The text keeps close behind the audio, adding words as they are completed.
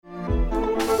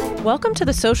Welcome to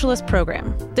the Socialist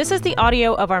Program. This is the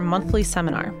audio of our monthly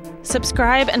seminar.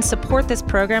 Subscribe and support this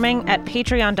programming at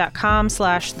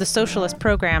patreon.com/The Socialist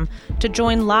Program to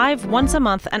join live once a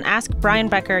month and ask Brian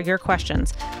Becker your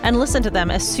questions and listen to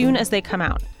them as soon as they come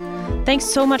out. Thanks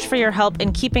so much for your help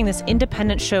in keeping this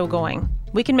independent show going.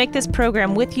 We can make this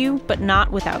program with you, but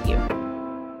not without you.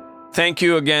 Thank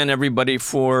you again, everybody,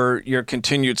 for your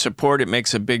continued support. It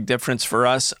makes a big difference for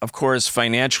us, of course,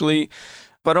 financially,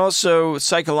 but also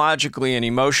psychologically and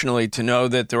emotionally, to know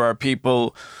that there are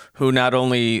people who not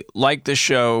only like the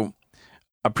show,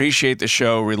 appreciate the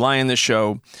show, rely on the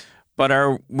show, but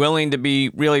are willing to be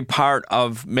really part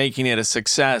of making it a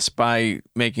success by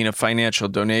making a financial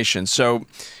donation. So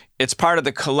it's part of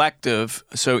the collective.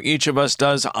 So each of us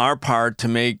does our part to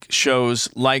make shows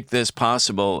like this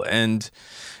possible. And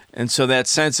so that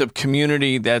sense of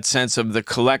community, that sense of the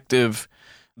collective,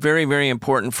 very, very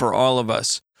important for all of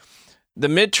us. The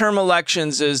midterm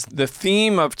elections is the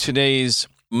theme of today's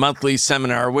monthly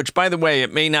seminar, which, by the way,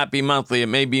 it may not be monthly. It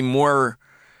may be more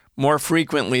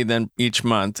frequently than each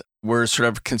month. We're sort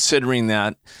of considering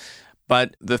that.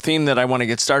 But the theme that I want to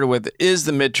get started with is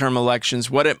the midterm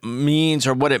elections, what it means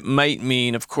or what it might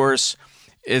mean. Of course,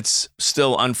 it's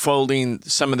still unfolding.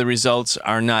 Some of the results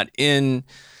are not in.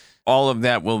 All of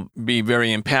that will be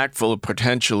very impactful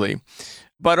potentially.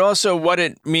 But also what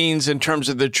it means in terms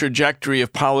of the trajectory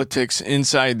of politics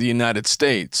inside the United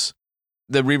States.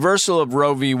 The reversal of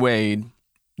Roe v. Wade,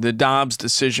 the Dobbs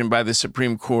decision by the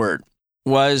Supreme Court,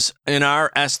 was, in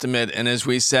our estimate, and as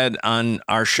we said on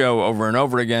our show over and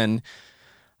over again,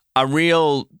 a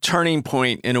real turning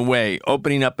point in a way,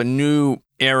 opening up a new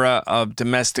era of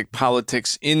domestic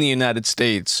politics in the United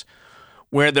States,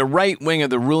 where the right wing of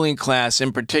the ruling class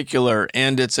in particular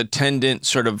and its attendant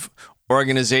sort of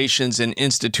organizations and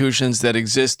institutions that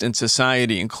exist in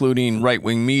society, including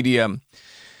right-wing media,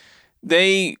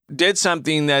 they did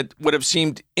something that would have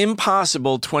seemed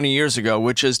impossible 20 years ago,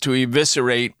 which is to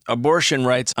eviscerate abortion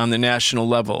rights on the national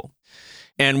level.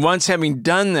 And once having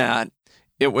done that,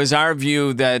 it was our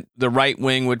view that the right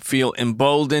wing would feel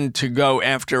emboldened to go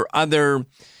after other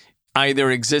either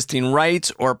existing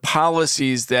rights or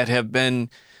policies that have been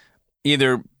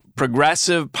either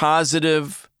progressive,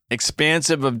 positive,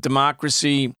 expansive of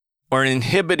democracy, or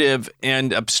inhibitive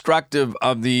and obstructive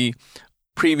of the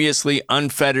previously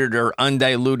unfettered or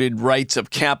undiluted rights of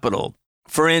capital.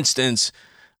 For instance,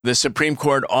 the Supreme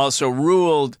Court also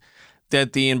ruled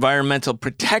that the Environmental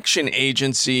Protection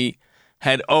Agency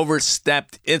had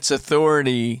overstepped its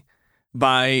authority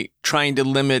by trying to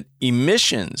limit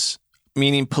emissions,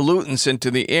 meaning pollutants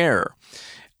into the air.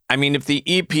 I mean, if the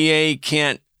EPA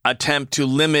can't attempt to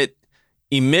limit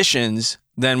emissions,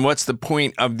 then what's the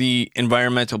point of the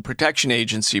Environmental Protection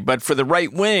Agency? But for the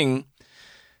right wing,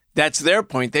 that's their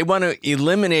point. They want to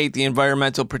eliminate the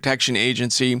Environmental Protection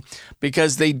Agency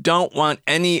because they don't want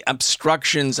any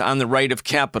obstructions on the right of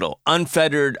capital,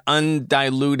 unfettered,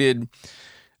 undiluted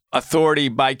authority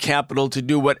by capital to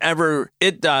do whatever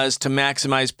it does to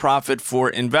maximize profit for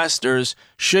investors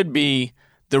should be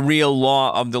the real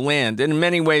law of the land. And in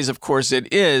many ways, of course,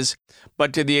 it is.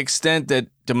 But to the extent that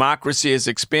democracy has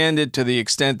expanded, to the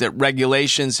extent that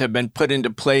regulations have been put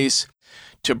into place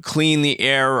to clean the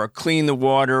air or clean the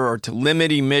water or to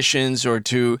limit emissions or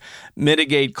to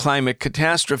mitigate climate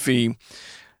catastrophe,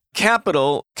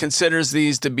 capital considers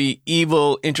these to be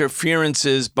evil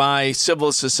interferences by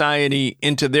civil society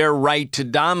into their right to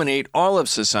dominate all of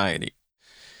society.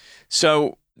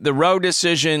 So the Roe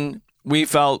decision, we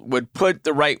felt, would put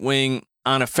the right wing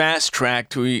on a fast track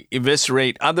to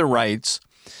eviscerate other rights.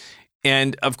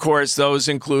 And of course, those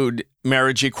include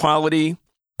marriage equality,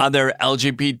 other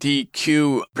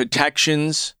LGBTQ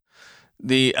protections,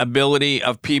 the ability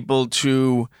of people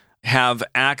to have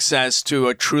access to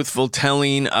a truthful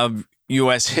telling of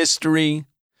U.S. history.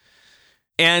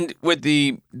 And with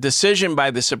the decision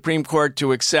by the Supreme Court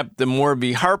to accept the Moore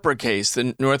v. Harper case,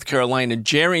 the North Carolina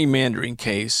gerrymandering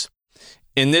case,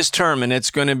 in this term, and it's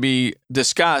going to be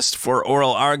discussed for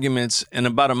oral arguments in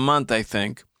about a month, I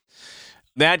think.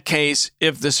 That case,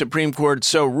 if the Supreme Court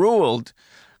so ruled,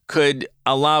 could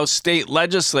allow state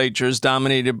legislatures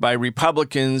dominated by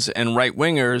Republicans and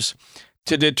right-wingers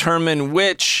to determine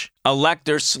which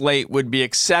elector slate would be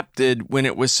accepted when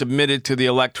it was submitted to the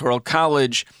Electoral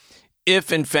College,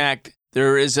 if, in fact,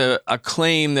 there is a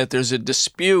claim that there's a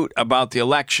dispute about the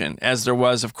election, as there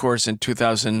was, of course, in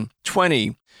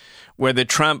 2020, where the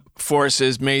Trump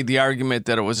forces made the argument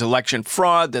that it was election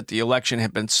fraud, that the election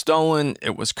had been stolen,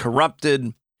 it was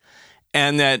corrupted,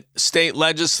 and that state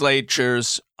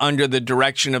legislatures under the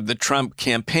direction of the Trump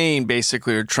campaign,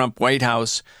 basically, or Trump White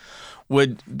House,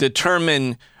 would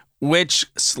determine which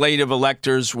slate of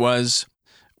electors was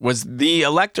the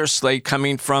elector slate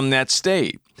coming from that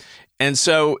state. And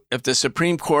so if the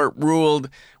Supreme Court ruled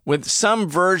with some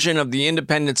version of the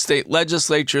independent state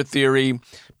legislature theory,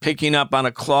 picking up on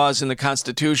a clause in the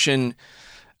Constitution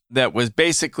that was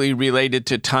basically related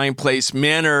to time, place,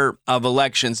 manner of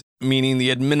elections, meaning the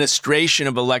administration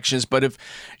of elections. But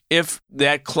if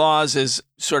that clause is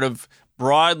sort of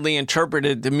broadly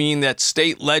interpreted to mean that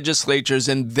state legislatures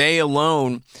and they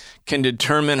alone can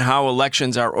determine how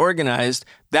elections are organized,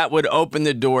 that would open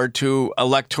the door to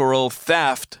electoral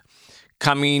theft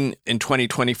coming in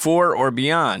 2024 or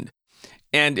beyond.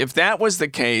 And if that was the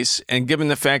case, and given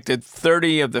the fact that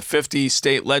 30 of the 50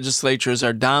 state legislatures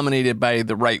are dominated by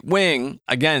the right wing,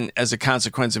 again, as a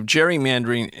consequence of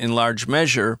gerrymandering in large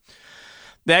measure,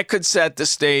 that could set the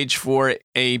stage for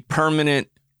a permanent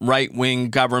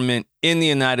right-wing government in the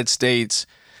United States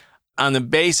on the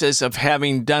basis of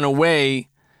having done away,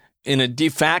 in a de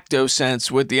facto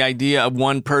sense, with the idea of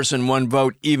one person, one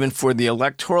vote, even for the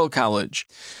Electoral College.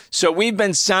 So we've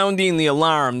been sounding the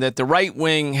alarm that the right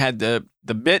wing had the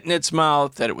bit in its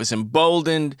mouth, that it was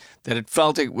emboldened, that it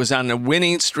felt it was on a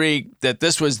winning streak, that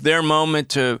this was their moment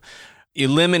to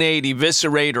eliminate,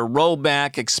 eviscerate, or roll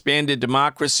back expanded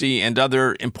democracy and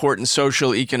other important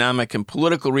social, economic, and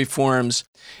political reforms,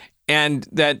 and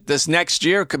that this next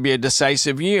year could be a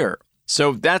decisive year.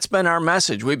 So that's been our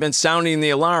message. We've been sounding the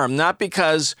alarm, not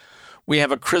because we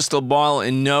have a crystal ball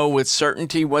and know with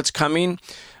certainty what's coming,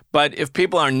 but if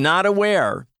people are not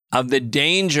aware of the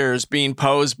dangers being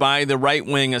posed by the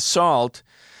right-wing assault,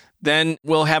 then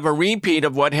we'll have a repeat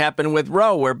of what happened with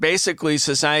Roe, where basically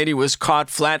society was caught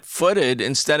flat-footed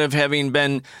instead of having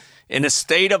been in a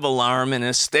state of alarm, in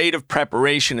a state of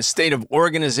preparation, a state of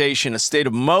organization, a state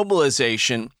of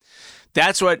mobilization.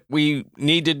 That's what we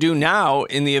need to do now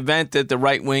in the event that the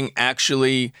right wing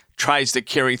actually tries to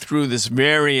carry through this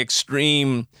very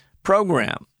extreme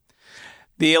program.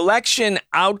 The election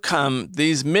outcome,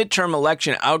 these midterm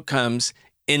election outcomes,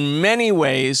 in many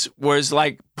ways was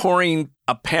like pouring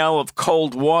a pail of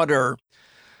cold water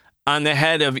on the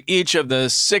head of each of the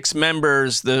 6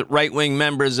 members, the right-wing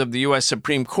members of the U.S.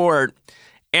 Supreme Court,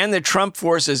 and the Trump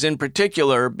forces in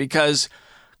particular, because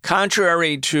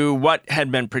contrary to what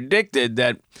had been predicted,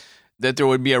 that there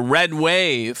would be a red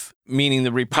wave, meaning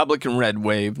the Republican red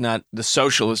wave, not the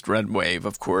socialist red wave,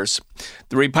 of course.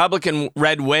 The Republican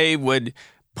red wave would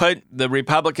put the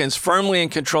Republicans firmly in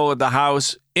control of the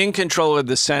House, in control of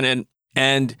the Senate,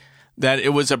 and that it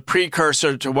was a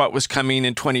precursor to what was coming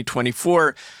in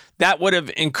 2024. That would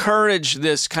have encouraged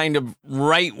this kind of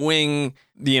right-wing,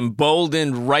 the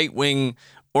emboldened right-wing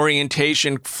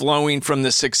orientation flowing from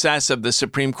the success of the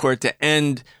Supreme Court to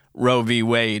end Roe v.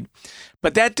 Wade.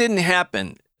 But that didn't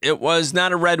happen. It was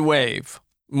not a red wave,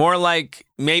 more like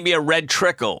maybe a red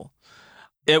trickle.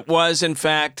 It was, in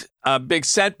fact, a big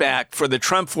setback for the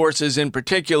Trump forces in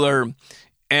particular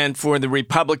and for the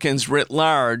Republicans writ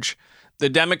large. The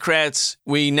Democrats,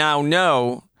 we now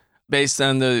know, based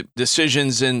on the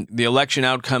decisions in the election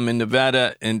outcome in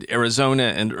Nevada and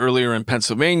Arizona and earlier in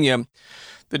Pennsylvania,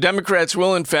 the Democrats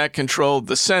will, in fact, control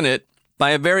the Senate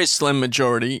by a very slim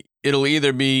majority. It'll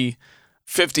either be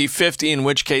 50-50, in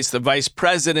which case the vice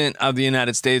president of the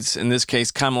United States, in this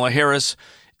case Kamala Harris,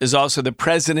 is also the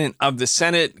president of the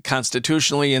Senate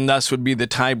constitutionally and thus would be the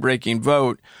tie-breaking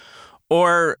vote.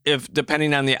 Or if,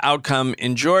 depending on the outcome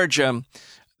in Georgia,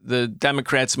 the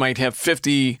Democrats might have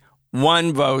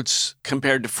 51 votes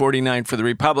compared to 49 for the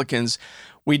Republicans.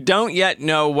 We don't yet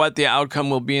know what the outcome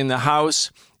will be in the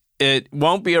House. It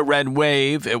won't be a red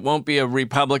wave. It won't be a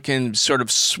Republican sort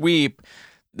of sweep.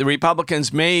 The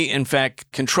Republicans may, in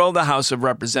fact, control the House of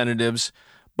Representatives,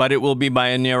 but it will be by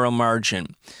a narrow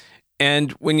margin.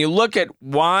 And when you look at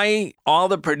why all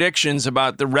the predictions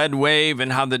about the red wave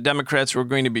and how the Democrats were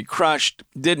going to be crushed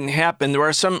didn't happen, there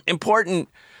are some important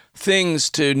things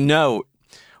to note.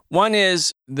 One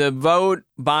is the vote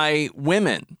by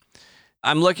women.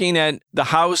 I'm looking at the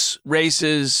House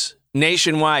races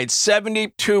nationwide.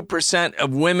 72%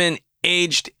 of women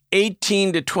aged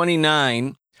 18 to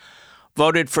 29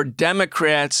 voted for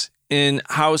Democrats in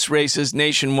House races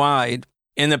nationwide.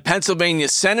 In the Pennsylvania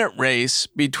Senate race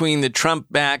between the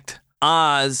Trump-backed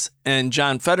Oz and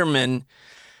John Fetterman,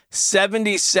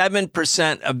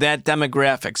 77% of that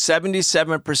demographic,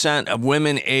 77% of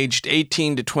women aged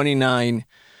 18 to 29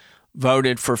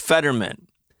 voted for Fetterman.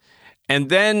 And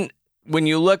then when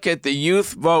you look at the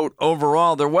youth vote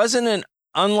overall, there wasn't an,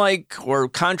 unlike or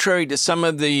contrary to some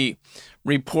of the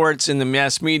reports in the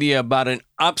mass media about an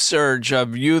upsurge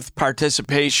of youth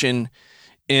participation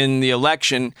in the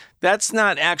election. That's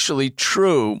not actually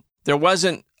true. There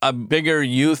wasn't a bigger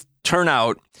youth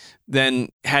turnout, than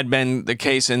had been the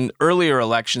case in earlier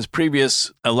elections,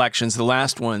 previous elections, the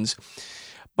last ones.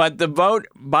 But the vote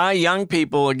by young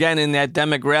people, again, in that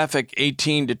demographic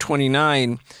 18 to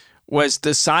 29, was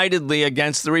decidedly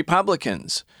against the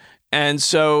Republicans. And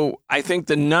so I think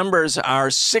the numbers are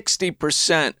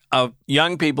 60% of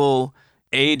young people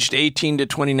aged 18 to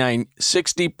 29,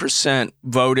 60%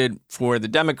 voted for the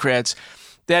Democrats.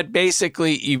 That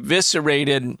basically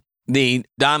eviscerated the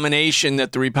domination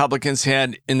that the Republicans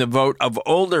had in the vote of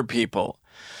older people.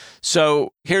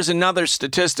 So here's another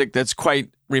statistic that's quite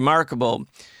remarkable.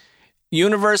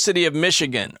 University of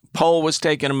Michigan, poll was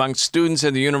taken among students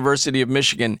at the University of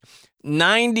Michigan.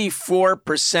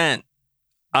 94%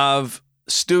 of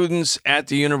students at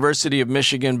the University of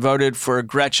Michigan voted for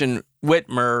Gretchen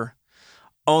Whitmer,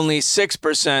 only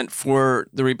 6% for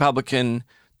the Republican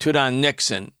Tudor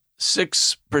Nixon,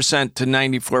 6% to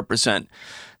 94%.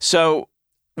 So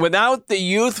without the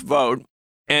youth vote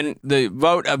and the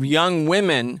vote of young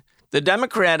women, the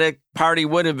Democratic Party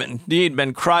would have indeed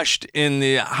been crushed in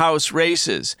the House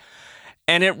races.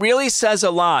 And it really says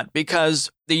a lot because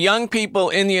the young people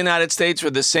in the United States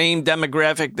were the same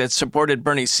demographic that supported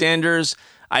Bernie Sanders.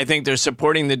 I think they're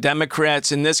supporting the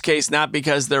Democrats in this case, not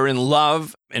because they're in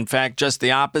love. In fact, just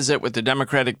the opposite with the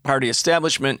Democratic Party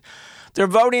establishment. They're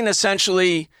voting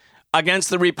essentially against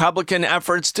the Republican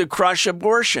efforts to crush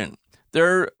abortion.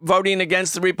 They're voting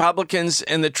against the Republicans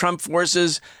and the Trump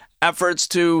forces' efforts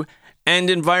to end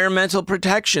environmental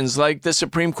protections like the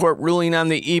Supreme Court ruling on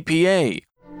the EPA.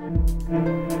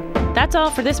 That's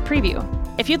all for this preview.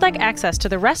 If you'd like access to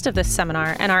the rest of this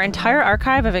seminar and our entire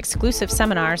archive of exclusive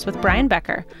seminars with Brian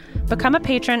Becker, become a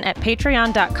patron at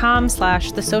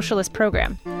patreon.com/The Socialist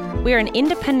Program. We are an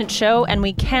independent show and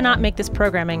we cannot make this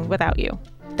programming without you.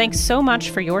 Thanks so much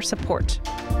for your support.